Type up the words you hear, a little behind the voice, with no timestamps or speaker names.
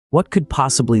What could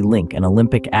possibly link an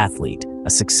Olympic athlete, a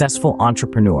successful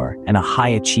entrepreneur, and a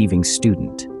high-achieving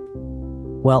student?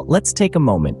 Well, let's take a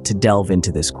moment to delve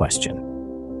into this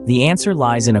question. The answer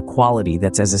lies in a quality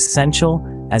that's as essential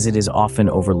as it is often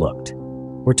overlooked.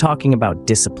 We're talking about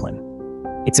discipline.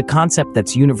 It's a concept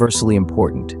that's universally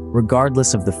important,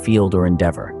 regardless of the field or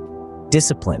endeavor.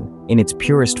 Discipline, in its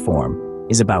purest form,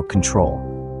 is about control.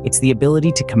 It's the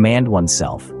ability to command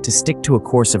oneself, to stick to a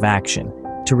course of action,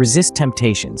 to resist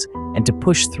temptations, and to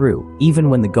push through even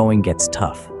when the going gets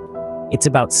tough. It's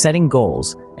about setting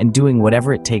goals and doing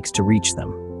whatever it takes to reach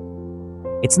them.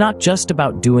 It's not just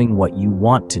about doing what you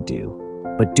want to do,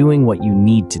 but doing what you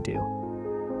need to do.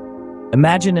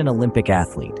 Imagine an Olympic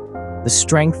athlete. The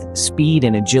strength, speed,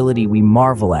 and agility we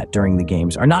marvel at during the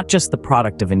games are not just the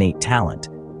product of innate talent.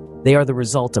 They are the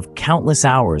result of countless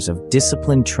hours of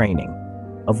disciplined training,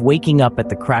 of waking up at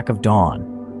the crack of dawn,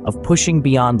 of pushing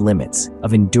beyond limits,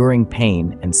 of enduring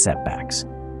pain and setbacks.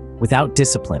 Without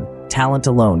discipline, talent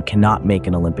alone cannot make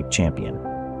an Olympic champion.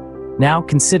 Now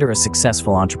consider a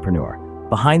successful entrepreneur.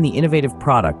 Behind the innovative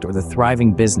product or the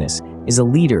thriving business is a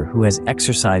leader who has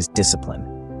exercised discipline.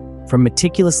 From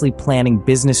meticulously planning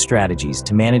business strategies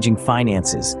to managing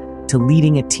finances to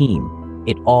leading a team,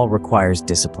 it all requires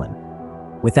discipline.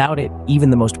 Without it,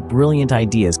 even the most brilliant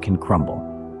ideas can crumble.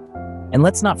 And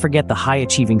let's not forget the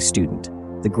high-achieving student.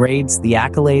 The grades, the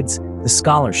accolades, the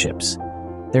scholarships.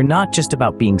 They're not just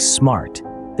about being smart.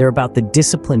 They're about the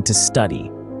discipline to study,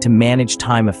 to manage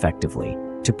time effectively,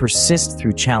 to persist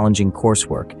through challenging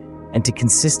coursework, and to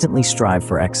consistently strive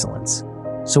for excellence.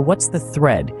 So what's the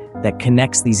thread that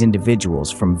connects these individuals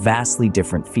from vastly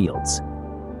different fields?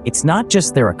 It's not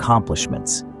just their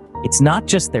accomplishments. It's not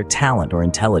just their talent or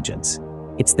intelligence.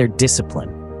 It's their discipline.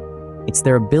 It's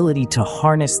their ability to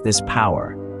harness this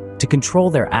power, to control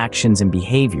their actions and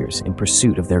behaviors in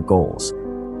pursuit of their goals.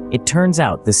 It turns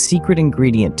out the secret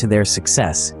ingredient to their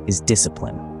success is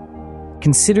discipline.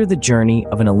 Consider the journey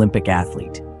of an Olympic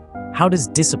athlete. How does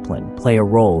discipline play a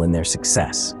role in their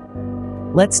success?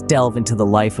 Let's delve into the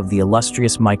life of the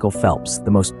illustrious Michael Phelps,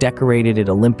 the most decorated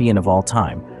Olympian of all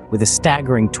time, with a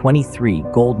staggering 23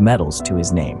 gold medals to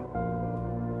his name.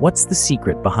 What's the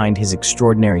secret behind his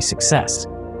extraordinary success?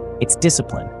 It's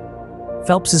discipline.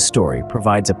 Phelps's story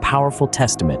provides a powerful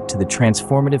testament to the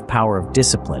transformative power of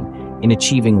discipline in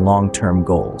achieving long-term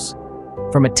goals.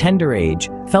 From a tender age,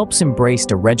 Phelps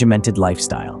embraced a regimented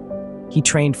lifestyle. He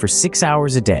trained for 6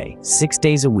 hours a day, 6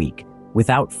 days a week,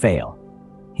 without fail.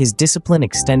 His discipline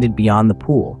extended beyond the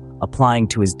pool, applying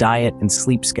to his diet and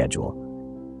sleep schedule.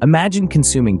 Imagine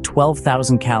consuming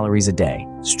 12,000 calories a day,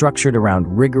 structured around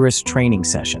rigorous training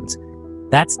sessions.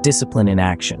 That's discipline in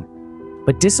action.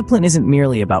 But discipline isn't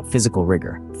merely about physical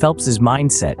rigor. Phelps's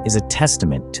mindset is a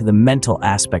testament to the mental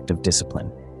aspect of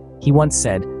discipline. He once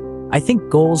said, "I think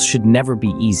goals should never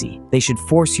be easy. They should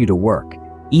force you to work,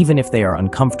 even if they are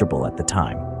uncomfortable at the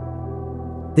time."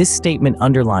 This statement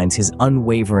underlines his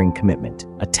unwavering commitment,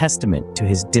 a testament to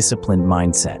his disciplined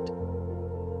mindset.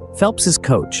 Phelps's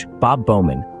coach, Bob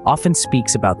Bowman, often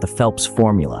speaks about the Phelps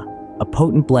formula, a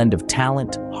potent blend of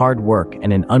talent, hard work,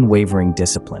 and an unwavering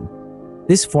discipline.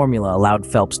 This formula allowed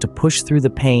Phelps to push through the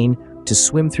pain, to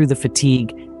swim through the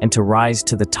fatigue, and to rise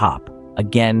to the top,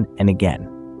 again and again.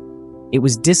 It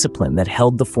was discipline that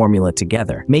held the formula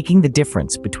together, making the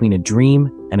difference between a dream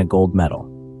and a gold medal.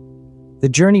 The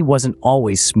journey wasn't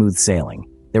always smooth sailing.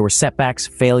 There were setbacks,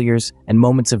 failures, and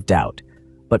moments of doubt.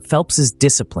 But Phelps's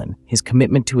discipline, his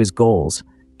commitment to his goals,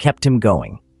 kept him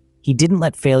going. He didn't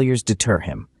let failures deter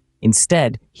him.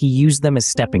 Instead, he used them as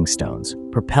stepping stones,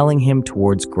 propelling him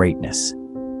towards greatness.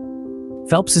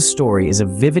 Phelps's story is a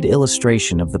vivid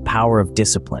illustration of the power of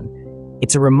discipline.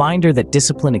 It's a reminder that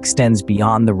discipline extends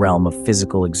beyond the realm of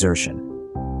physical exertion.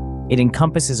 It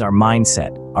encompasses our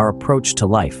mindset, our approach to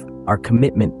life, our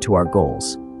commitment to our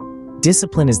goals.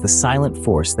 Discipline is the silent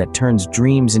force that turns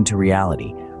dreams into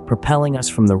reality, propelling us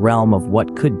from the realm of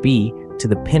what could be to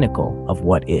the pinnacle of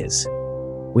what is.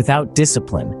 Without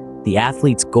discipline, the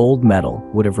athlete's gold medal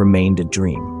would have remained a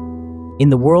dream. In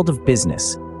the world of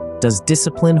business, does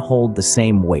discipline hold the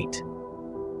same weight?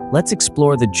 Let's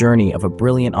explore the journey of a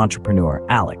brilliant entrepreneur,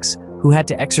 Alex, who had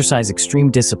to exercise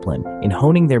extreme discipline in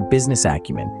honing their business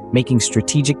acumen, making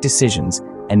strategic decisions,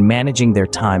 and managing their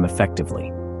time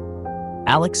effectively.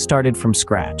 Alex started from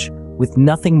scratch, with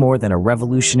nothing more than a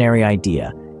revolutionary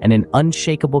idea and an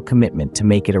unshakable commitment to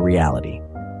make it a reality.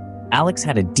 Alex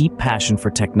had a deep passion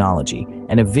for technology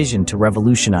and a vision to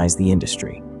revolutionize the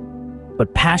industry.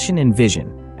 But passion and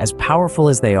vision, as powerful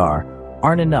as they are,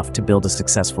 aren't enough to build a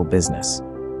successful business.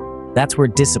 That's where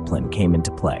discipline came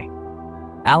into play.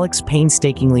 Alex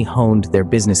painstakingly honed their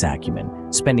business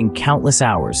acumen, spending countless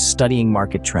hours studying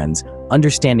market trends,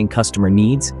 understanding customer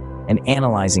needs, and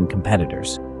analyzing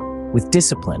competitors. With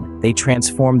discipline, they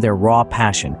transformed their raw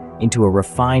passion into a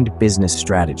refined business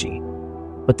strategy.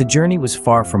 But the journey was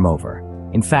far from over.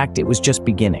 In fact, it was just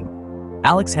beginning.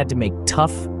 Alex had to make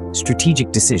tough,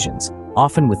 strategic decisions,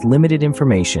 often with limited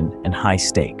information and high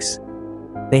stakes.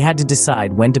 They had to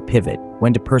decide when to pivot,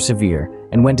 when to persevere,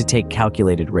 and when to take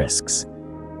calculated risks.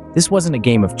 This wasn't a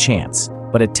game of chance,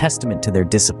 but a testament to their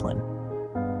discipline.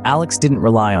 Alex didn't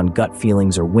rely on gut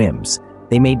feelings or whims.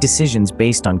 They made decisions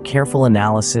based on careful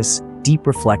analysis, deep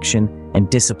reflection, and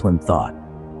disciplined thought.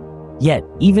 Yet,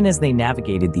 even as they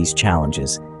navigated these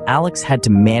challenges, Alex had to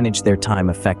manage their time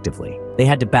effectively. They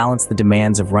had to balance the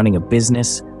demands of running a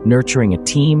business, nurturing a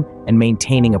team, and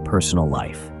maintaining a personal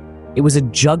life. It was a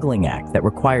juggling act that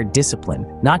required discipline,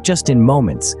 not just in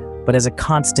moments, but as a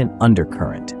constant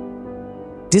undercurrent.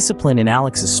 Discipline in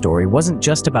Alex's story wasn't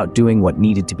just about doing what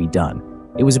needed to be done.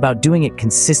 It was about doing it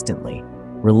consistently,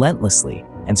 relentlessly,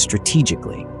 and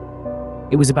strategically.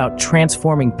 It was about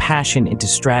transforming passion into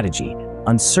strategy,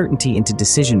 uncertainty into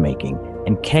decision-making,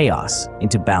 and chaos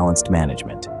into balanced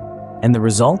management. And the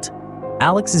result?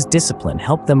 Alex's discipline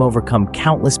helped them overcome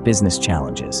countless business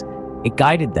challenges. It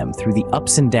guided them through the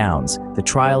ups and downs, the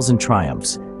trials and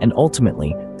triumphs, and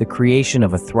ultimately, the creation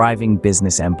of a thriving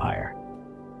business empire.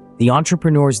 The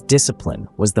entrepreneur's discipline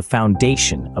was the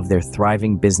foundation of their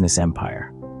thriving business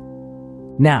empire.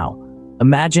 Now,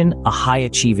 imagine a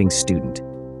high-achieving student.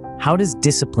 How does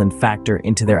discipline factor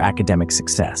into their academic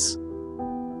success?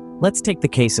 Let's take the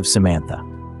case of Samantha.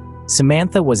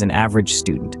 Samantha was an average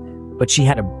student, but she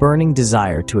had a burning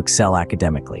desire to excel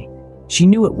academically. She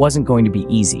knew it wasn't going to be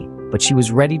easy, but she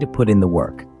was ready to put in the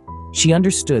work. She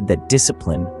understood that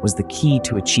discipline was the key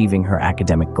to achieving her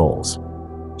academic goals.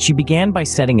 She began by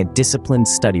setting a disciplined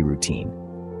study routine.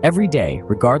 Every day,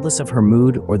 regardless of her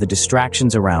mood or the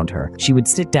distractions around her, she would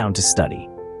sit down to study.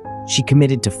 She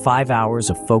committed to 5 hours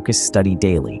of focused study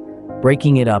daily,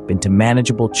 breaking it up into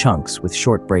manageable chunks with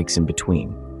short breaks in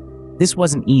between. This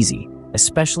wasn't easy,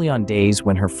 especially on days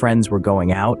when her friends were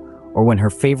going out or when her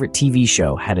favorite TV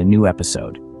show had a new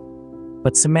episode.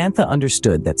 But Samantha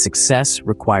understood that success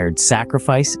required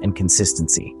sacrifice and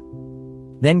consistency.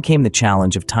 Then came the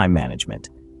challenge of time management.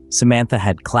 Samantha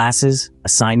had classes,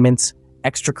 assignments,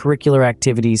 extracurricular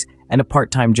activities, and a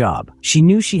part-time job. She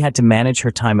knew she had to manage her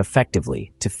time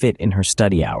effectively to fit in her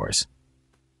study hours.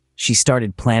 She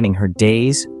started planning her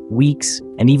days, weeks,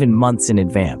 and even months in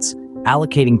advance,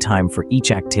 allocating time for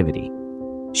each activity.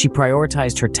 She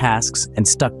prioritized her tasks and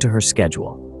stuck to her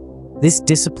schedule. This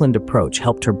disciplined approach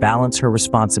helped her balance her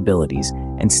responsibilities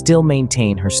and still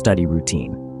maintain her study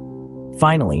routine.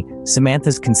 Finally,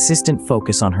 Samantha's consistent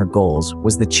focus on her goals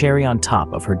was the cherry on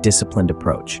top of her disciplined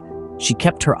approach. She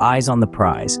kept her eyes on the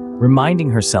prize, reminding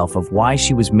herself of why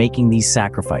she was making these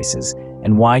sacrifices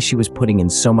and why she was putting in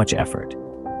so much effort.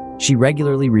 She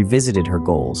regularly revisited her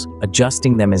goals,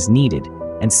 adjusting them as needed,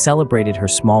 and celebrated her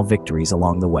small victories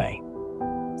along the way.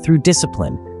 Through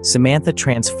discipline, Samantha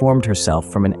transformed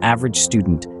herself from an average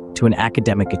student to an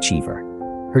academic achiever.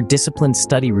 Her disciplined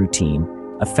study routine,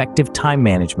 effective time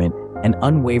management, and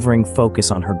unwavering focus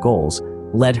on her goals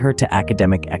led her to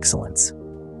academic excellence.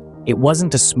 It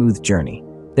wasn't a smooth journey.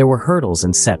 There were hurdles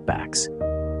and setbacks.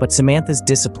 But Samantha's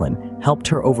discipline helped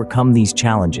her overcome these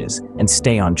challenges and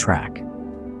stay on track.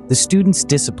 The student's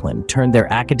discipline turned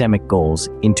their academic goals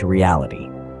into reality.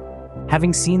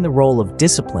 Having seen the role of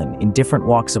discipline in different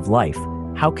walks of life,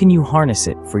 how can you harness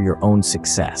it for your own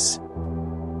success?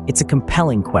 It's a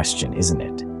compelling question, isn't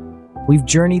it? We've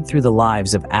journeyed through the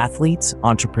lives of athletes,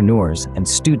 entrepreneurs, and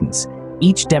students,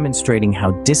 each demonstrating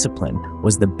how discipline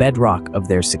was the bedrock of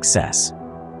their success.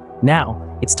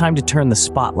 Now, it's time to turn the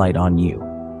spotlight on you.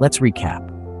 Let's recap.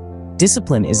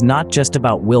 Discipline is not just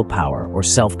about willpower or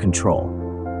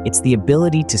self-control. It's the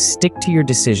ability to stick to your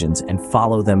decisions and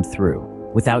follow them through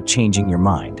without changing your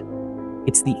mind.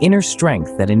 It's the inner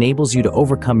strength that enables you to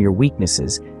overcome your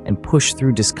weaknesses and push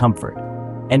through discomfort.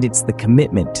 And it's the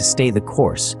commitment to stay the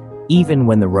course, even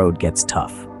when the road gets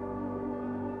tough.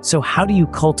 So how do you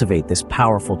cultivate this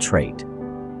powerful trait?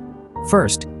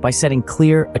 First, by setting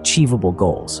clear, achievable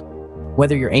goals.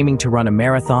 Whether you're aiming to run a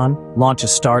marathon, launch a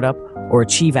startup, or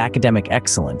achieve academic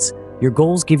excellence, your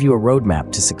goals give you a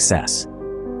roadmap to success.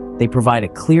 They provide a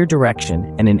clear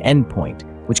direction and an endpoint,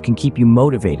 which can keep you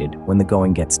motivated when the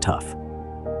going gets tough.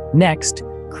 Next,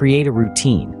 create a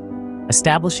routine.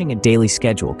 Establishing a daily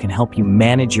schedule can help you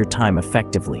manage your time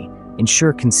effectively,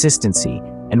 ensure consistency,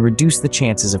 and reduce the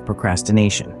chances of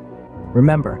procrastination.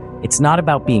 Remember, it's not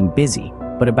about being busy,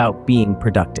 but about being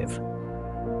productive.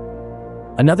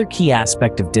 Another key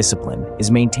aspect of discipline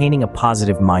is maintaining a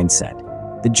positive mindset.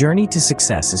 The journey to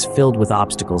success is filled with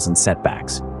obstacles and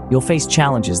setbacks. You'll face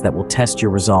challenges that will test your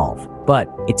resolve, but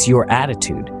it's your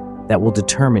attitude that will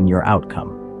determine your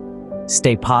outcome.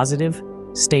 Stay positive,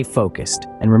 stay focused,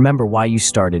 and remember why you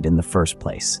started in the first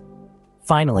place.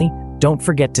 Finally, don't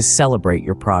forget to celebrate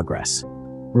your progress.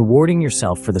 Rewarding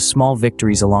yourself for the small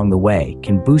victories along the way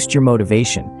can boost your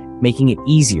motivation, making it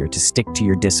easier to stick to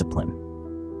your discipline.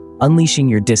 Unleashing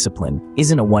your discipline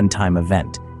isn't a one-time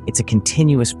event. It's a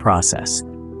continuous process,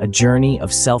 a journey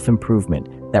of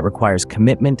self-improvement that requires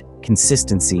commitment,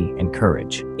 consistency, and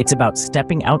courage. It's about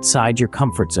stepping outside your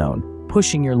comfort zone,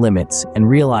 pushing your limits, and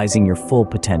realizing your full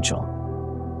potential.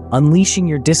 Unleashing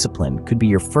your discipline could be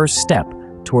your first step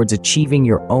towards achieving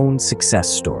your own success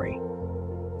story.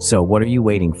 So what are you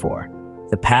waiting for?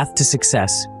 The path to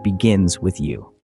success begins with you.